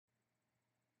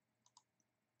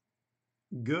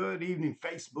Good evening,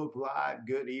 Facebook Live.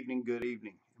 Good evening, good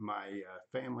evening. My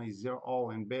family's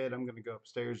all in bed. I'm going to go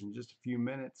upstairs in just a few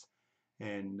minutes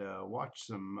and watch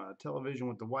some television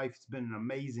with the wife. It's been an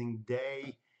amazing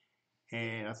day,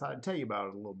 and I thought I'd tell you about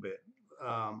it a little bit.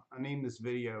 I named this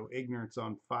video Ignorance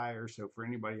on Fire. So for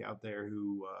anybody out there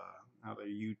who, out there,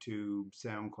 YouTube,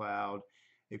 SoundCloud,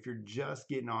 if you're just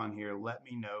getting on here, let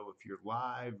me know. If you're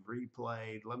live,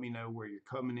 replayed, let me know where you're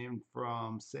coming in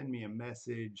from. Send me a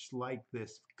message, like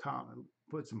this, comment,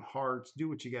 put some hearts, do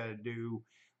what you got to do.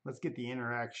 Let's get the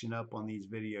interaction up on these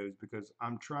videos because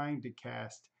I'm trying to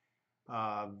cast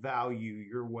value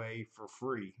your way for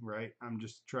free, right? I'm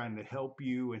just trying to help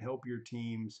you and help your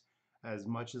teams as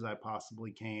much as I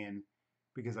possibly can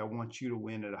because I want you to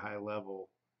win at a high level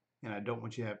and I don't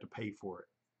want you to have to pay for it.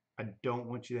 I don't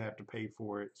want you to have to pay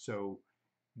for it. So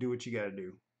do what you got to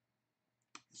do.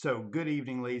 So good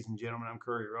evening, ladies and gentlemen. I'm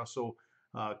Curry Russell,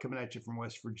 coming at you from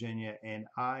West Virginia, and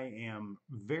I am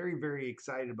very, very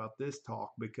excited about this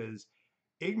talk because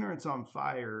ignorance on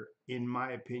fire, in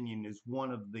my opinion, is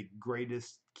one of the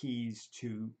greatest keys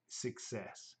to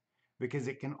success because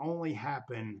it can only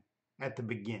happen at the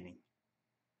beginning.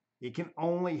 It can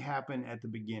only happen at the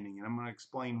beginning, and I'm going to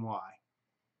explain why.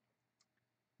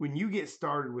 When you get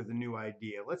started with a new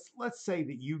idea, let's say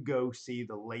that you go see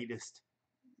the latest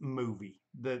movie,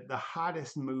 the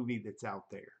hottest movie that's out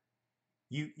there.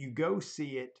 You go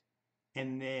see it,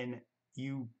 and then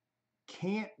you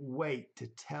can't wait to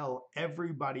tell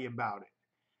everybody about it.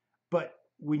 But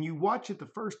when you watch it the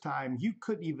first time, you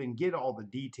couldn't even get all the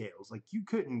details. Like you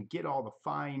couldn't get all the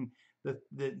fine,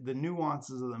 the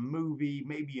nuances of the movie.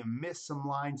 Maybe you missed some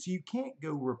lines. So you can't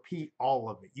go repeat all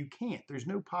of it. You can't. There's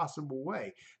no possible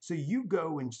way. So you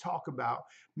go and talk about,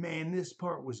 man, this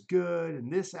part was good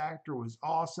and this actor was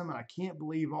awesome and I can't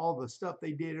believe all the stuff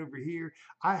they did over here.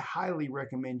 I highly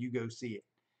recommend you go see it.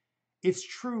 It's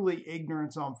truly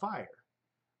ignorance on fire.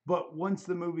 But once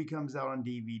the movie comes out on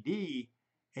DVD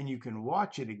and you can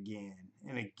watch it again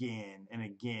and again and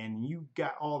again, you've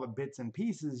got all the bits and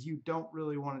pieces, you don't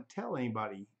really want to tell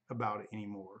anybody about it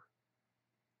anymore.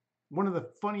 One of the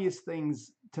funniest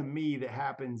things to me that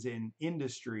happens in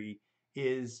industry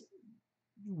is,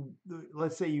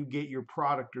 let's say you get your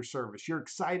product or service. You're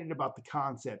excited about the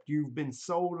concept. You've been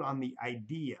sold on the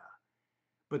idea.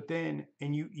 But then,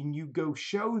 and you go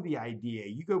show the idea,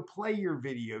 you go play your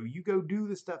video, you go do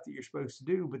the stuff that you're supposed to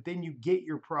do, but then you get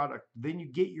your product, then you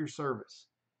get your service.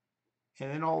 And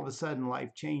then all of a sudden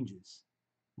life changes.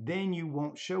 Then you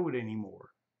won't show it anymore.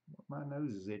 My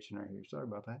nose is itching right here. Sorry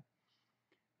about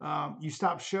that. You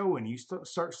stop showing, you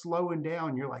start slowing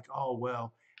down. You're like, oh,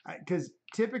 well, because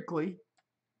typically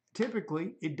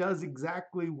it does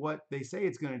exactly what they say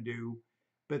it's going to do.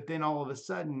 But then all of a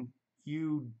sudden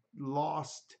you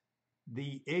lost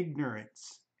the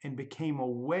ignorance and became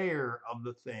aware of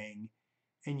the thing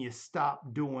and you stop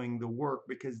doing the work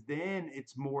because then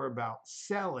it's more about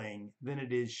selling than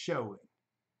it is showing.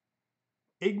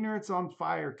 Ignorance on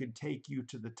fire could take you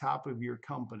to the top of your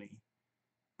company,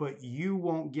 but you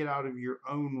won't get out of your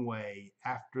own way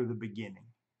after the beginning.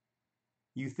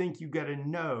 You think you got to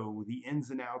know the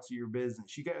ins and outs of your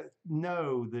business. You got to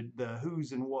know the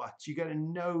who's and what's. You got to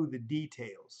know the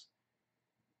details.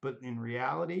 But in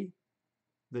reality,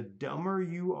 the dumber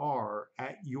you are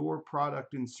at your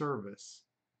product and service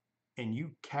and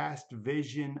you cast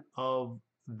vision of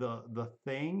the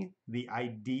thing, the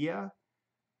idea,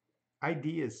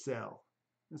 ideas sell.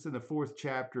 This is in the 4th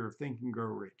chapter of Think and Grow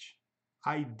Rich.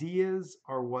 Ideas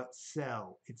are what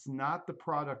sell. It's not the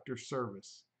product or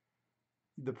service.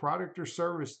 The product or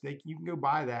service, you can go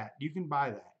buy that. You can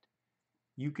buy that.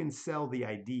 You can sell the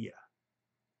idea.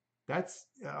 That's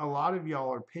a lot of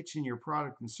y'all are pitching your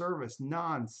product and service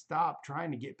non-stop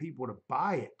trying to get people to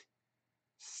buy it.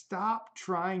 Stop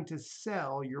trying to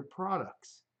sell your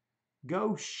products.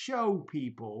 Go show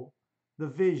people the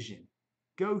vision.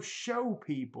 Go show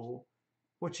people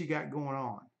what you got going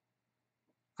on.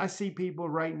 I see people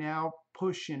right now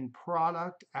pushing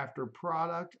product after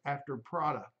product after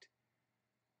product.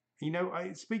 You know,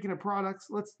 speaking of products,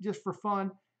 let's just for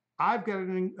fun, I've got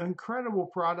an incredible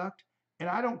product and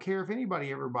I don't care if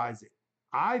anybody ever buys it.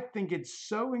 I think it's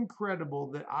so incredible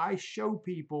that I show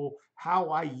people how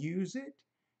I use it,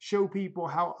 show people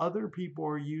how other people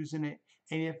are using it,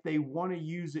 and if they want to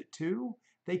use it too,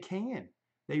 they can.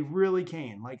 They really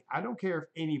can. Like, I don't care if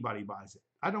anybody buys it.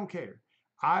 I don't care.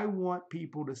 I want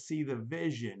people to see the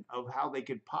vision of how they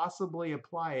could possibly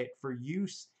apply it for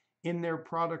use in their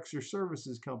products or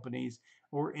services companies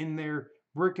or in their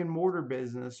brick and mortar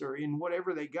business or in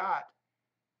whatever they got.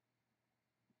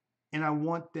 And I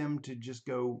want them to just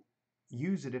go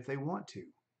use it if they want to.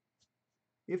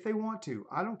 if they want to.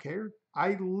 I don't care.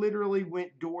 I literally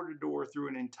went door to door through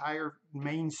an entire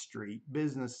Main Street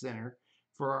business center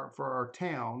for our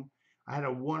town. I had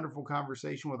a wonderful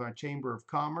conversation with our Chamber of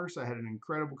Commerce. I had an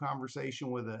incredible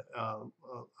conversation with a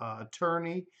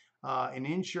attorney, an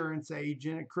insurance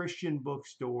agent, a Christian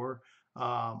bookstore,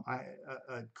 a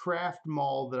craft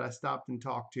mall that I stopped and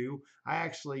talked to. I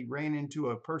actually ran into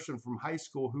a person from high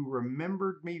school who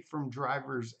remembered me from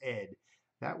driver's ed.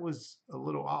 That was a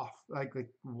little off. Like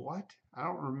what? I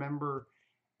don't remember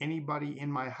anybody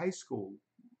in my high school.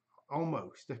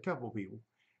 Almost a couple people,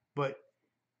 but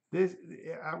this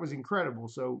I was incredible.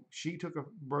 So she took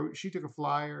a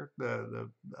flyer.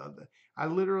 I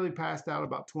literally passed out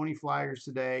about 20 flyers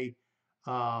today,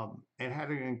 and had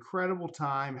an incredible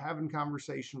time having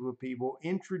conversations with people,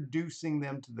 introducing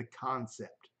them to the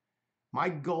concept. My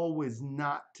goal was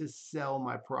not to sell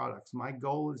my products. My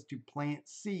goal is to plant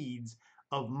seeds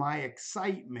of my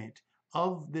excitement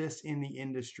of this in the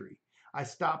industry. I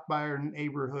stopped by our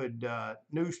neighborhood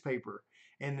newspaper,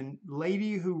 and the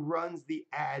lady who runs the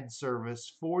ad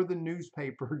service for the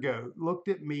newspaper looked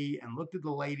at me and looked at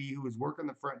the lady who was working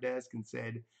the front desk and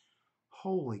said,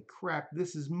 "Holy crap,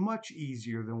 this is much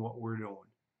easier than what we're doing."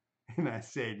 And I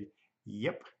said,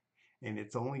 "Yep, and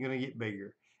it's only going to get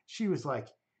bigger." She was like,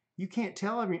 "You can't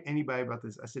tell anybody about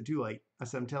this." I said, "Too late." I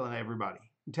said, "I'm telling everybody.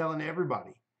 I'm telling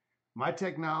everybody. My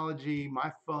technology,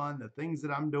 my fun, the things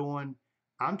that I'm doing,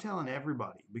 I'm telling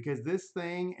everybody because this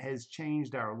thing has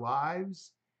changed our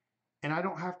lives and I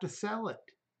don't have to sell it."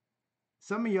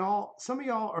 Some of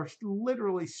y'all are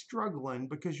literally struggling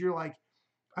because you're like,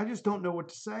 "I just don't know what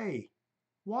to say."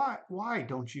 Why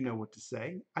don't you know what to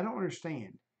say? I don't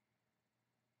understand.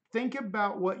 Think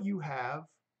about what you have.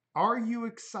 Are you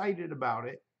excited about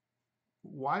it?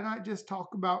 Why not just talk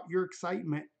about your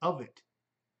excitement of it?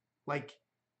 Like,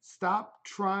 stop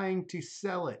trying to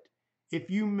sell it.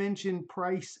 If you mention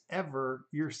price ever,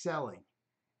 you're selling.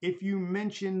 If you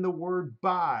mention the word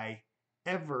buy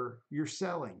ever, you're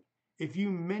selling. If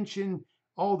you mention,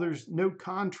 oh, there's no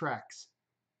contracts,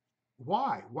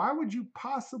 why? Why would you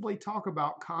possibly talk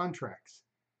about contracts?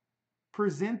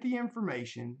 Present the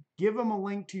information, give them a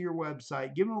link to your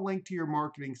website, give them a link to your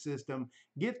marketing system,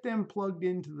 get them plugged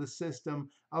into the system,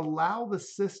 allow the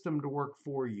system to work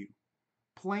for you.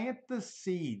 Plant the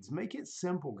seeds, make it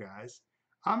simple, guys.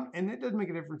 And it doesn't make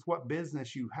a difference what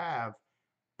business you have.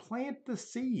 Plant the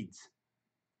seeds.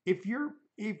 If you're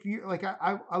like,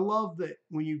 I love that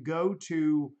when you go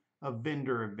to a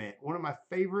vendor event, one of my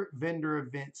favorite vendor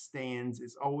event stands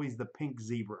is always the pink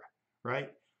zebra, right?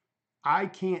 I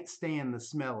can't stand the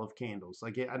smell of candles.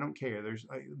 Like, I don't care.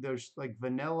 There's like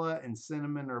vanilla and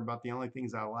cinnamon are about the only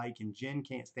things I like, and Jen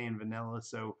can't stand vanilla,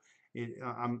 so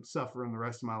I'm suffering the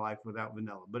rest of my life without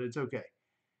vanilla. But it's okay.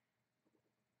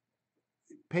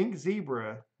 Pink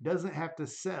Zebra doesn't have to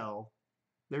sell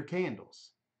their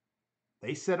candles.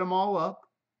 They set them all up,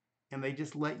 and they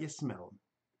just let you smell them.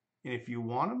 And if you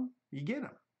want them, you get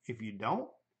them. If you don't,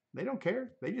 they don't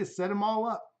care. They just set them all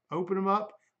up, open them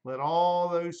up, let all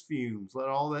those fumes, let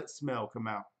all that smell come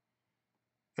out.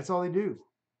 That's all they do.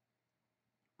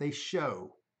 They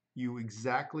show you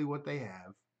exactly what they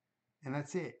have, and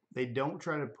that's it. They don't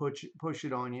try to push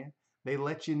it on you. They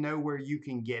let you know where you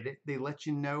can get it. They let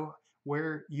you know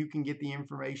where you can get the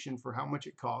information for how much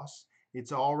it costs.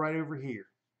 It's all right over here.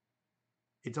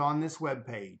 It's on this web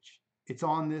page. It's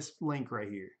on this link right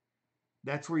here.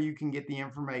 That's where you can get the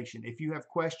information. If you have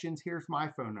questions, here's my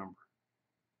phone number.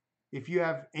 If you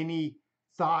have any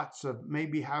thoughts of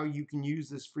maybe how you can use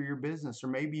this for your business, or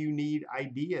maybe you need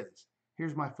ideas,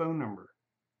 here's my phone number.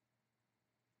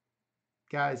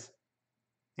 Guys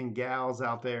and gals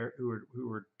out there who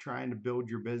are trying to build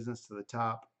your business to the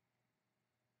top,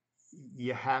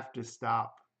 you have to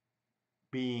stop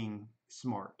being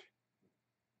smart.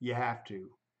 You have to.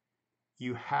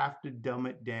 You have to dumb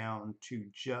it down to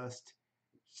just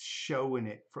showing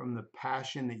it from the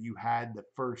passion that you had the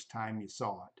first time you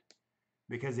saw it.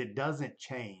 Because it doesn't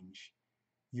change.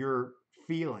 Your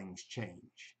feelings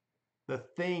change. The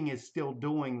thing is still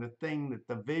doing the thing that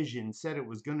the vision said it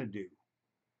was going to do.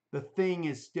 The thing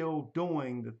is still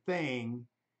doing the thing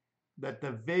that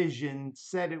the vision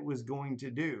said it was going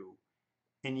to do.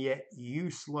 And yet you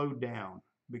slowed down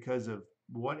because of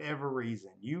whatever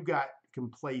reason. You got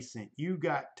complacent. You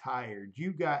got tired.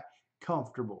 You got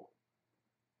comfortable.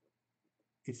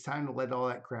 It's time to let all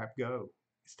that crap go.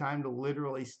 It's time to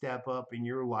literally step up in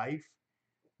your life.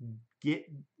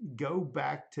 Go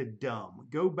back to dumb.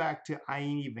 Go back to I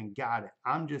ain't even got it.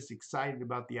 I'm just excited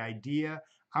about the idea.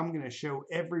 I'm going to show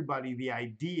everybody the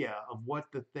idea of what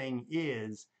the thing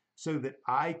is so that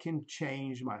I can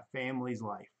change my family's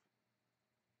life.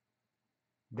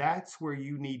 That's where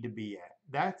you need to be at.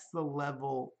 That's the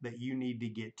level that you need to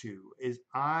get to. Is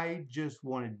I just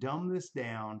want to dumb this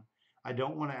down. I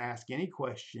don't want to ask any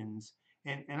questions.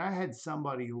 And I had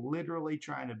somebody literally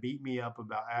trying to beat me up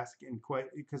about asking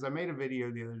questions, because I made a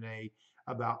video the other day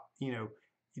about,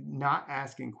 not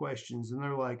asking questions, and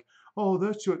they're like, "Oh,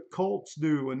 that's what cults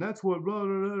do, and that's what blah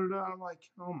blah blah blah." I'm like,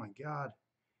 "Oh my God,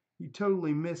 you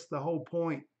totally missed the whole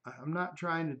point." I'm not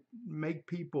trying to make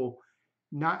people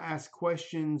not ask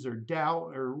questions or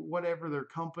doubt or whatever their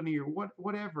company or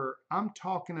whatever. I'm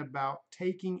talking about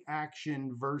taking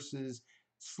action versus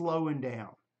slowing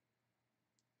down.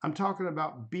 I'm talking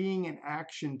about being an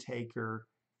action taker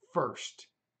first.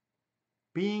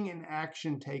 Being an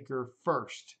action taker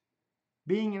first.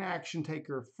 Being an action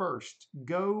taker first.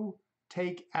 Go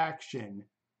take action.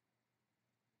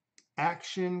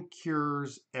 Action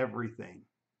cures everything.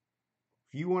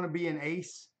 If you want to be an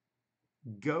ace,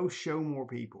 go show more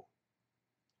people.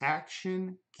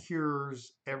 Action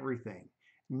cures everything.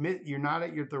 You're not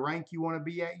at the rank you want to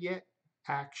be at yet.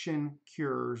 Action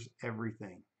cures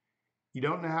everything. You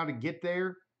don't know how to get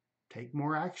there? Take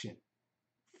more action.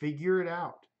 Figure it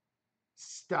out.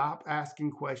 Stop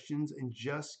asking questions and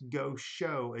just go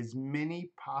show as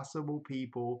many possible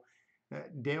people.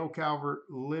 Dale Calvert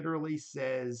literally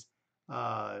says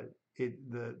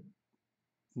the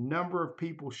number of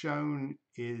people shown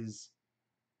is,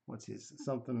 what's his,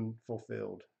 something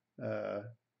fulfilled.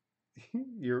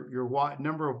 Your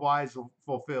number of whys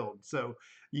fulfilled. So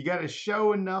you got to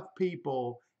show enough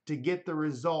people to get the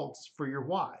results for your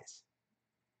whys.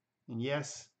 And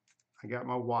yes, I got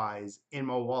my whys in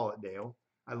my wallet, Dale.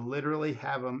 I literally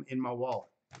have them in my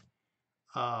wallet.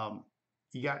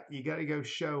 You got to go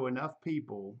show enough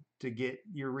people to get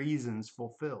your reasons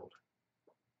fulfilled.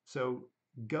 So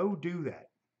go do that.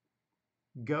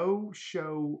 Go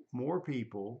show more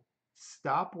people.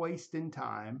 Stop wasting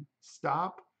time.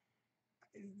 Stop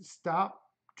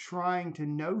trying to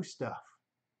know stuff.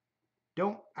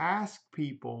 Don't ask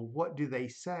people what do they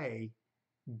say.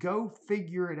 Go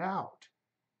figure it out.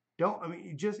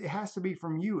 It has to be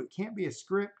from you. It can't be a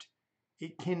script.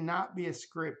 It cannot be a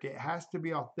script. It has to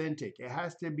be authentic. It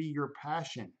has to be your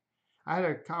passion. I had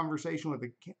a conversation with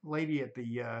a lady at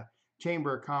the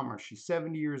Chamber of Commerce. She's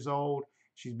 70 years old.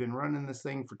 She's been running this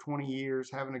thing for 20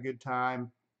 years, having a good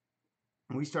time.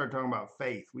 And we started talking about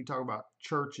faith. We talked about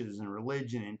churches and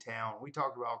religion in town. We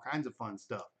talked about all kinds of fun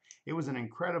stuff. It was an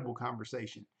incredible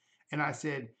conversation. And I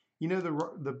said,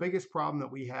 the biggest problem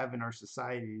that we have in our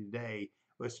society today,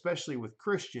 especially with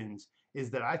Christians,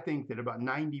 is that I think that about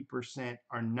 90%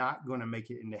 are not going to make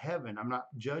it into heaven. I'm not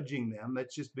judging them.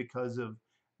 That's just because of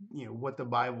what the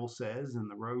Bible says, and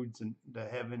the roads to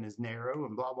heaven is narrow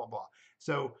and blah blah blah.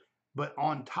 So, but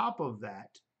on top of that,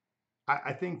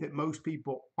 I think that most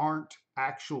people aren't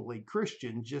actually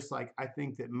Christian, just like I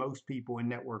think that most people in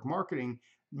network marketing,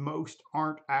 most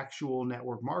aren't actual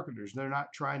network marketers. They're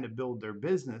not trying to build their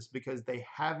business because they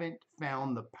haven't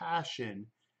found the passion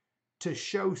to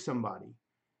show somebody.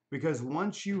 Because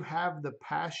once you have the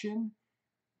passion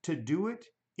to do it,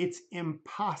 it's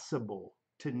impossible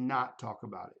to not talk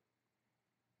about it.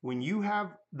 When you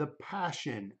have the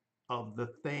passion of the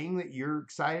thing that you're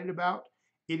excited about,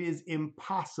 it is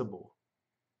impossible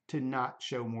to not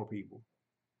show more people.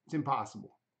 It's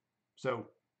impossible. So,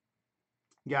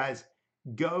 guys,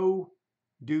 go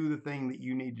do the thing that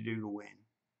you need to do to win.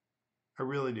 I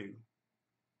really do.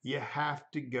 You have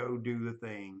to go do the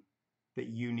thing that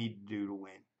you need to do to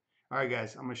win. All right,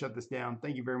 guys, I'm going to shut this down.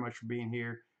 Thank you very much for being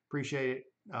here. Appreciate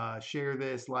it. Share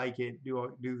this, like it,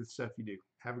 do the stuff you do.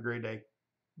 Have a great day.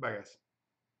 Bye, guys.